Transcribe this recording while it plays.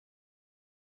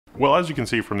Well, as you can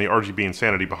see from the RGB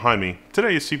insanity behind me,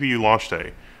 today is CPU launch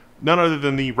day. None other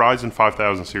than the Ryzen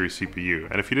 5000 series CPU.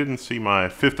 And if you didn't see my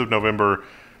 5th of November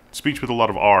speech with a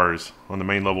lot of R's on the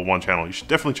main level 1 channel, you should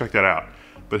definitely check that out.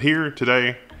 But here,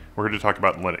 today, we're going to talk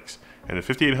about Linux and the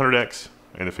 5800X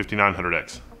and the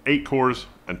 5900X. 8 cores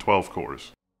and 12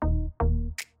 cores.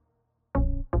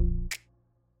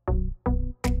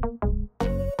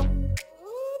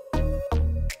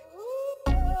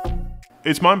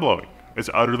 It's mind-blowing. It's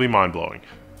utterly mind-blowing.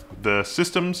 The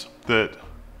systems that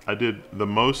I did the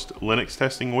most Linux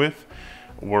testing with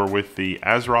were with the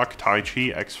ASRock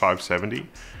Taichi X570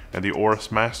 and the Aorus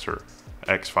Master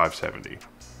X570.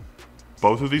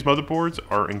 Both of these motherboards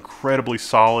are incredibly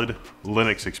solid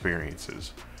Linux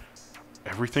experiences.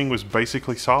 Everything was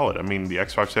basically solid. I mean, the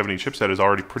X570 chipset is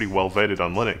already pretty well vetted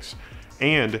on Linux,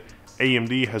 and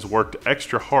AMD has worked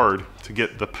extra hard to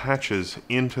get the patches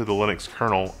into the Linux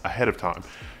kernel ahead of time.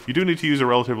 You do need to use a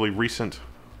relatively recent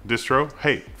distro.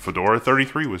 Hey, Fedora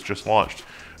 33 was just launched.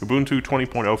 Ubuntu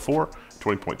 20.04,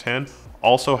 20.10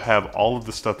 also have all of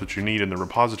the stuff that you need in the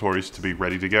repositories to be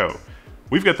ready to go.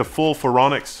 We've got the full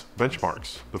Phoronix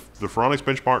benchmarks. The Pharonix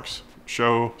benchmarks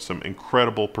show some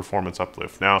incredible performance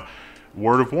uplift. Now,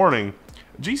 word of warning,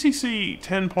 GCC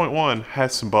 10.1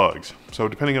 has some bugs. So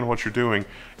depending on what you're doing,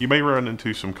 you may run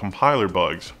into some compiler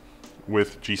bugs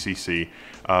with GCC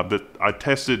that I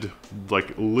tested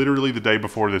like literally the day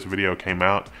before this video came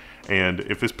out. And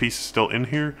if this piece is still in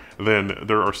here, then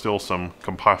there are still some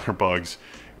compiler bugs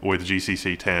with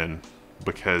GCC 10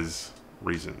 because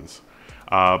reasons.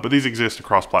 But these exist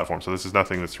across platforms, so this is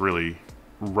nothing that's really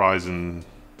Ryzen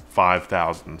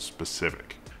 5000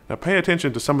 specific. Now pay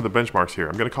attention to some of the benchmarks here.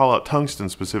 I'm going to call out Tungsten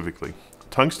specifically.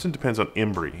 Tungsten depends on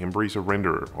Embry. Embry's a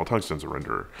renderer. Well, Tungsten's a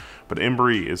renderer. But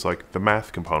Embry is like the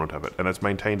math component of it, and it's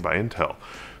maintained by Intel.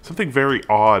 Something very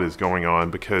odd is going on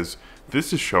because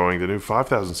this is showing the new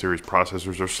 5000 series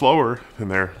processors are slower than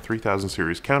their 3000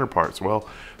 series counterparts. Well,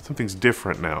 something's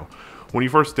different now. When you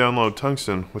first download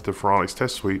Tungsten with the Pharonix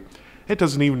test suite, it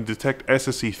doesn't even detect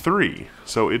SSE3.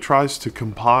 So it tries to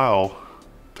compile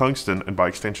Tungsten, and by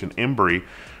extension Embry,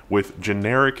 with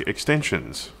generic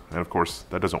extensions, and of course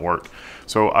that doesn't work.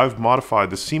 So I've modified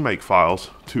the CMake files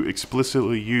to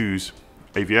explicitly use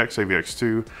AVX,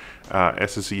 AVX2,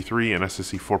 SSE3, and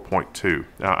SSE 4.2.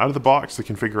 Now out of the box, the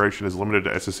configuration is limited to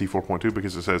SSE 4.2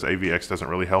 because it says AVX doesn't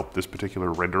really help this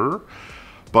particular renderer,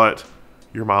 but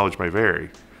your mileage may vary.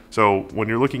 So when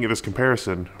you're looking at this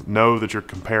comparison, know that you're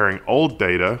comparing old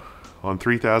data on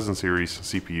 3000 series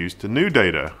CPUs to new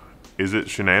data. Is it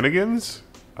shenanigans?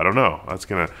 I don't know. That's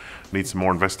going to need some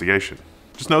more investigation.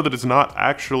 Just know that it's not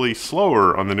actually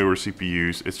slower on the newer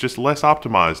CPUs, it's just less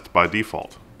optimized by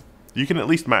default. You can at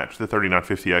least match the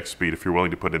 3950X speed if you're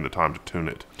willing to put in the time to tune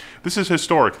it. This is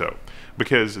historic though,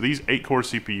 because these 8-core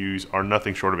CPUs are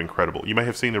nothing short of incredible. You may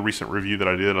have seen the recent review that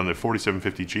I did on the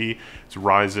 4750G. It's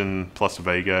Ryzen plus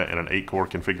Vega and an 8-core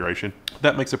configuration.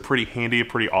 That makes a pretty handy, a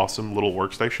pretty awesome little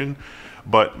workstation.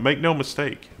 But make no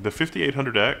mistake, the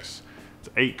 5800X, it's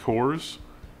 8 cores,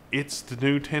 it's the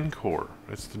new 10-core,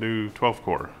 it's the new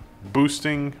 12-core.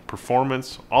 Boosting,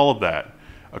 performance, all of that,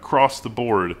 across the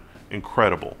board,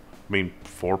 incredible. I mean,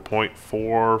 4.4,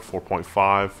 4.5,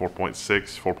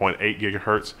 4.6, 4.8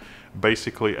 gigahertz,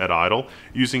 basically at idle.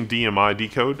 Using DMI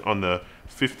decode on the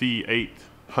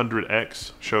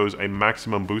 5800X shows a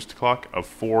maximum boost clock of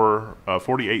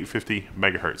 4850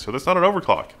 megahertz. So that's not an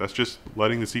overclock, that's just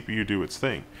letting the CPU do its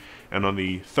thing. And on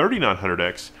the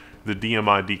 3900X, the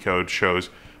DMI decode shows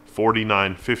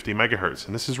 4950 megahertz.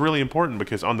 And this is really important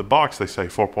because on the box they say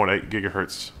 4.8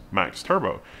 gigahertz max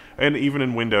turbo. And even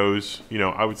in Windows, you know,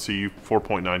 I would see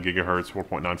 4.9 gigahertz,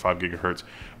 4.95 gigahertz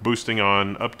boosting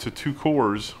on up to 2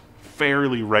 cores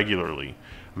fairly regularly.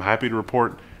 I'm happy to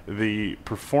report the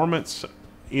performance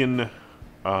in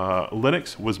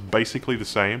Linux was basically the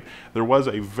same. There was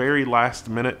a very last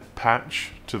minute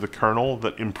patch to the kernel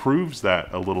that improves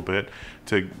that a little bit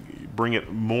to bring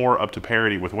it more up to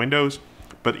parity with Windows.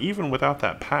 But even without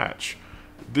that patch,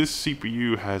 this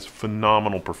CPU has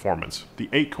phenomenal performance. The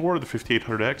 8-core of the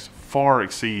 5800X far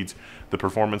exceeds the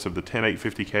performance of the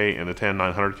 10850K and the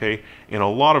 10900K in a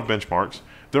lot of benchmarks.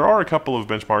 There are a couple of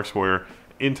benchmarks where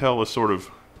Intel is sort of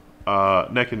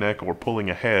neck and neck or pulling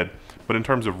ahead, but in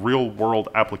terms of real-world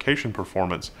application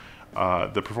performance,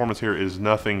 the performance here is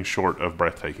nothing short of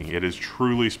breathtaking. It is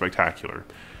truly spectacular.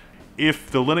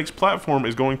 If the Linux platform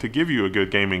is going to give you a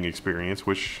good gaming experience,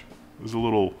 which is a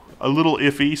little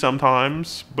iffy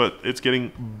sometimes, but it's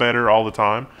getting better all the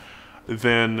time,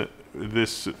 then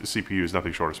this CPU is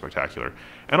nothing short of spectacular.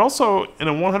 And also in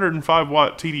a 105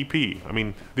 watt TDP, I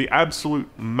mean, the absolute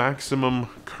maximum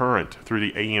current through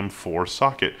the AM4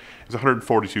 socket is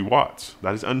 142 watts.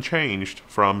 That is unchanged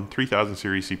from 3000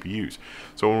 series CPUs.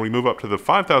 So when we move up to the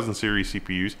 5000 series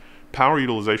CPUs, power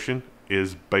utilization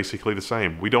is basically the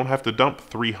same. We don't have to dump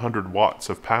 300 watts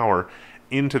of power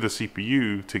into the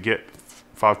CPU to get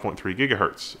 5.3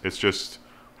 gigahertz. It's just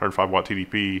 105 watt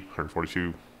TDP,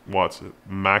 142 watts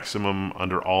maximum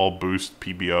under all boost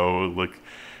PBO, like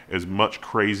as much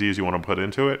crazy as you want to put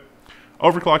into it.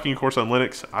 Overclocking, of course, on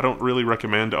Linux, I don't really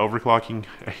recommend overclocking.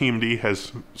 AMD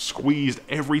has squeezed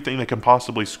everything they can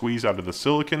possibly squeeze out of the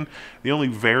silicon. The only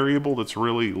variable that's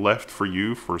really left for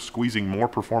you for squeezing more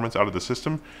performance out of the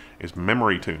system is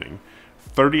memory tuning.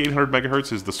 3800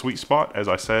 megahertz is the sweet spot, as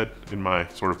I said in my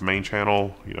sort of main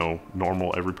channel, you know,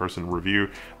 normal every person review.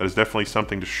 That is definitely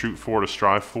something to shoot for, to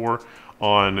strive for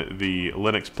on the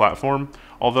Linux platform.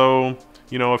 Although,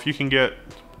 you know, if you can get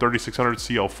 3600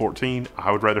 CL14,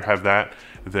 I would rather have that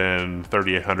than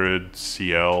 3800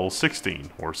 CL16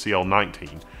 or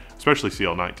CL19, especially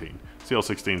CL19.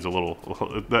 CL16 is a little,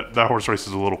 that horse race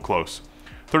is a little close.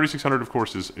 3600, of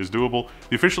course, is doable.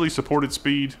 The officially supported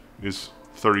speed is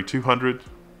 3200,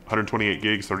 128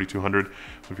 gigs, 3200. So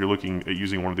if you're looking at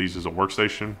using one of these as a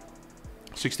workstation,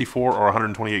 64 or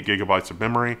 128 gigabytes of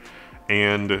memory,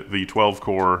 and the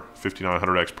 12-core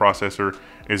 5900X processor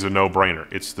is a no-brainer.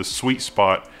 It's the sweet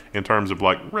spot in terms of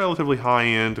like relatively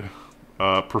high-end,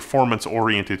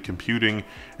 performance-oriented computing,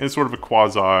 and it's sort of a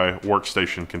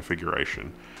quasi-workstation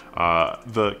configuration.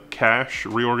 The cache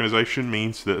reorganization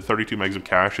means that 32 megs of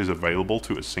cache is available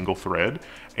to a single thread,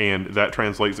 and that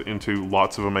translates into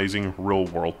lots of amazing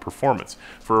real-world performance.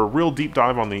 For a real deep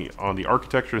dive on the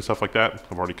architecture and stuff like that,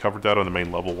 I've already covered that on the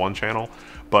main level 1 channel,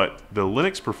 but the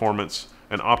Linux performance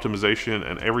and optimization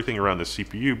and everything around the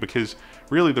CPU, because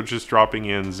really they're just dropping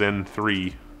in Zen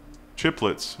 3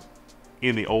 chiplets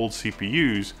in the old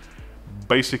CPUs.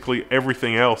 Basically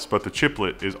everything else but the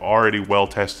chiplet is already well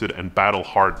tested and battle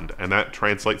hardened, and that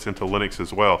translates into Linux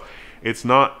as well. It's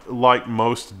not like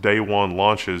most day one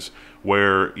launches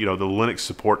where, you know, the Linux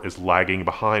support is lagging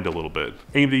behind a little bit.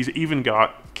 AMD's even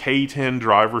got K10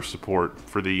 driver support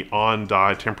for the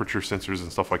on-die temperature sensors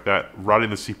and stuff like that right in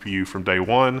the CPU from day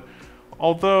one.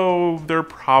 Although they're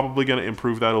probably going to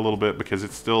improve that a little bit because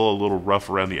it's still a little rough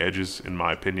around the edges, in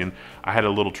my opinion. I had a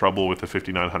little trouble with the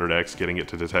 5900X getting it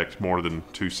to detect more than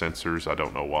 2 sensors. I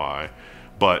don't know why.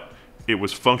 But it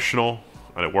was functional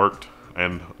and it worked,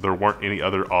 and there weren't any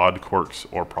other odd quirks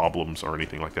or problems or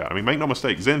anything like that. I mean, make no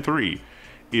mistake, Zen 3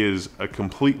 is a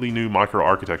completely new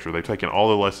microarchitecture. They've taken all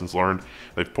the lessons learned,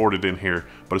 they've poured it in here.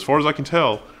 But as far as I can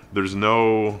tell, there's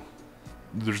no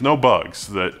bugs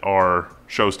that are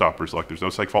showstoppers. Like there's no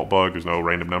segfault bug, there's no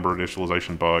random number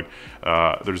initialization bug,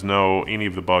 there's no any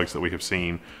of the bugs that we have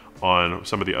seen on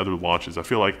some of the other launches. I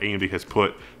feel like AMD has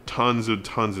put tons and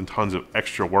tons and tons of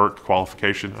extra work,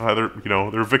 qualification.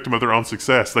 They're a victim of their own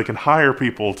success. They can hire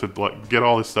people to like get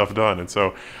all this stuff done. And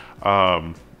so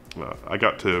I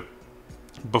got to,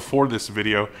 before this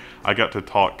video, I got to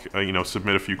talk,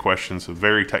 submit a few questions,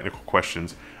 very technical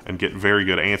questions, and get very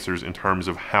good answers in terms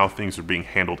of how things are being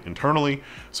handled internally.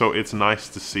 So it's nice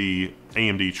to see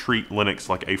AMD treat Linux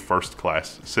like a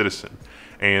first-class citizen.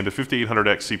 And the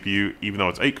 5800X CPU, even though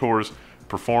it's 8 cores,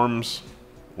 performs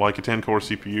like a 10-core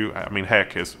CPU. I mean,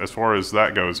 heck, as far as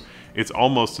that goes, it's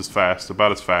almost as fast,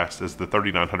 about as fast as the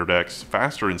 3900X,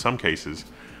 faster in some cases,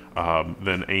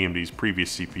 than AMD's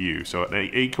previous CPU. So an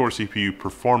 8-core CPU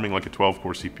performing like a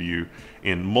 12-core CPU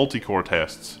in multi-core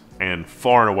tests, and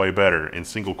far and away better in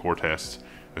single-core tests,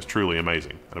 is truly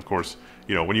amazing. And of course,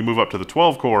 when you move up to the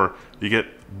 12-core, you get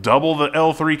double the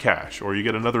L3 cache, or you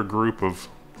get another group of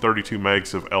 32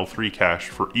 megs of L3 cache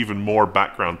for even more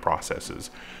background processes.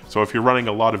 So if you're running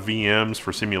a lot of VMs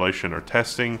for simulation or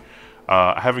testing,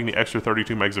 having the extra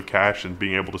 32 megs of cache and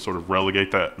being able to sort of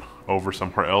relegate that over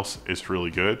somewhere else is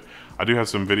really good. I do have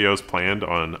some videos planned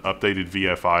on updated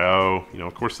VFIO.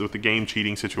 Of course, with the game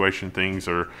cheating situation, things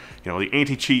are, the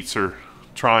anti-cheats are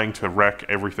trying to wreck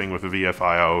everything with the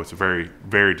VFIO. It's very,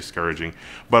 very discouraging.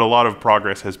 But a lot of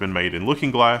progress has been made in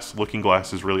Looking Glass. Looking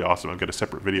Glass is really awesome. I've got a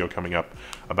separate video coming up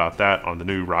about that on the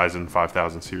new Ryzen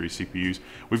 5000 series CPUs.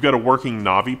 We've got a working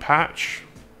Navi patch,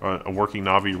 a working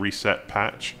Navi reset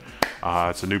patch.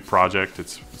 It's a new project.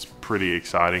 It's pretty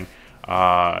exciting.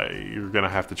 You're gonna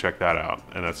have to check that out,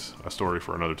 and that's a story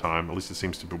for another time. At least it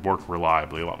seems to work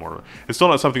reliably a lot more. It's still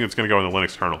not something that's gonna go in the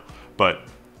Linux kernel, but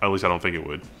at least I don't think it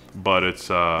would. But it's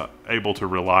able to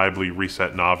reliably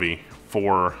reset Navi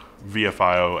for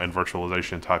VFIO and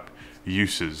virtualization type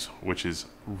uses, which is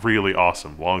really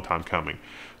awesome. Long time coming.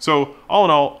 So all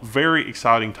in all, very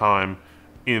exciting time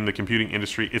in the computing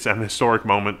industry. It's an historic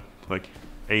moment. Like,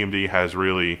 AMD has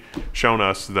really shown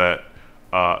us that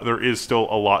there is still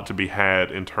a lot to be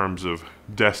had in terms of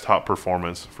desktop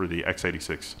performance for the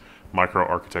x86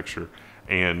 microarchitecture,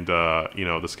 and you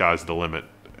know, the sky's the limit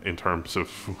in terms of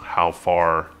how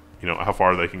far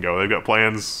they can go. They've got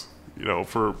plans, you know,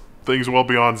 for things well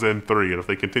beyond Zen 3, and if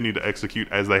they continue to execute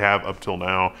as they have up till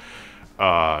now,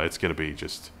 it's going to be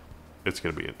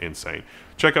insane.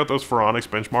 Check out those Phoronix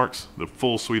benchmarks, the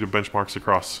full suite of benchmarks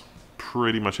across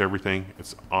pretty much everything.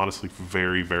 It's honestly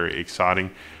very, very exciting.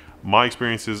 My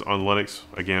experiences on Linux,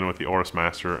 again with the Aorus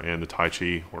Master and the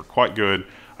Taichi, were quite good.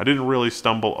 I didn't really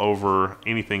stumble over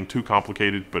anything too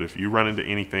complicated, but if you run into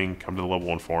anything, come to the Level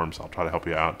 1 forums. I'll try to help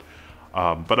you out.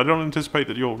 But I don't anticipate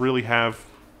that you'll really have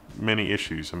many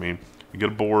issues. I mean, you get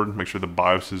a board, make sure the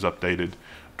BIOS is updated,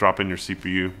 drop in your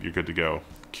CPU, you're good to go.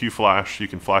 Q-Flash, you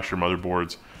can flash your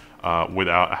motherboards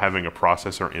without having a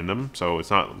processor in them, so it's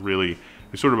not really,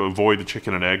 you sort of avoid the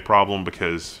chicken and egg problem,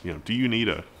 because, you know, do you need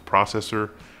a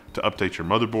processor to update your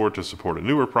motherboard to support a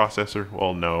newer processor?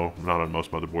 Well, no, not on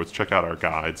most motherboards. Check out our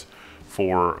guides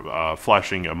for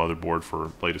flashing a motherboard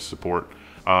for latest support.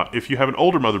 If you have an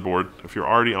older motherboard, if you're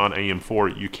already on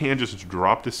AM4, you can just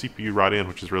drop the CPU right in,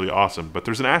 which is really awesome. But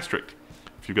there's an asterisk.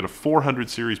 If you've got a 400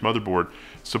 series motherboard,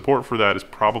 support for that is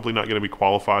probably not going to be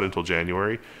qualified until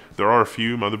January. There are a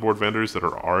few motherboard vendors that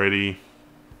are already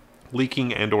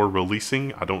leaking and or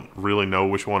releasing, I don't really know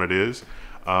which one it is,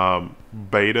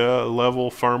 beta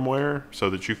level firmware, so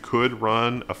that you could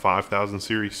run a 5000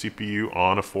 series CPU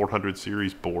on a 400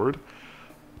 series board.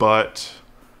 But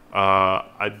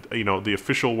you know, the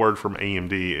official word from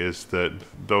AMD is that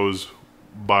those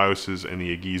BIOSes and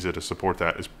the Agiza to support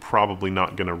that is probably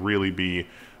not going to really be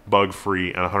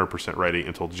bug-free and 100% ready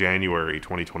until January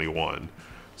 2021.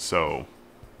 So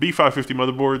B550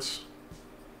 motherboards,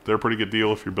 they're a pretty good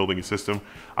deal if you're building a system.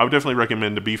 I would definitely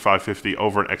recommend a B550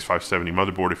 over an X570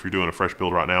 motherboard if you're doing a fresh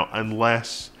build right now,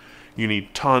 unless you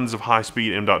need tons of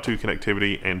high-speed M.2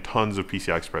 connectivity and tons of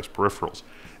PCI Express peripherals.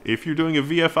 If you're doing a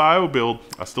VFIO build,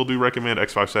 I still do recommend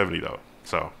X570 though.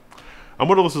 So, I'm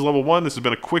Whittle, this is Level 1. This has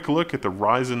been a quick look at the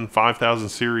Ryzen 5000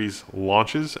 series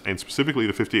launches, and specifically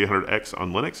the 5800X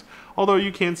on Linux. Although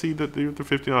you can see that the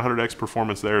 5900X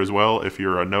performance there as well. If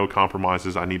you're a no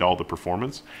compromises, I need all the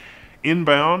performance.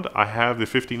 Inbound, I have the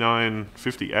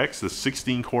 5950X, the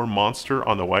 16-core monster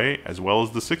on the way, as well as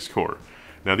the 6-core.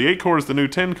 Now, the 8-core is the new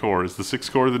 10-core. Is the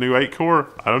 6-core the new 8-core?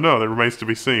 I don't know. That remains to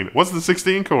be seen. What's the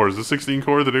 16-core? Is the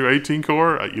 16-core the new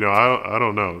 18-core? You know, I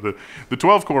don't know. The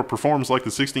 12-core performs like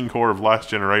the 16-core of last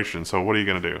generation, so what are you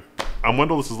going to do? I'm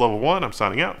Wendell. This is Level 1. I'm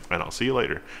signing out, and I'll see you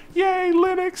later. Yay,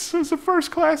 Linux as a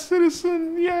first-class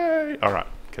citizen. Yay. All right.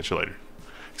 Catch you later.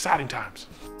 Exciting times.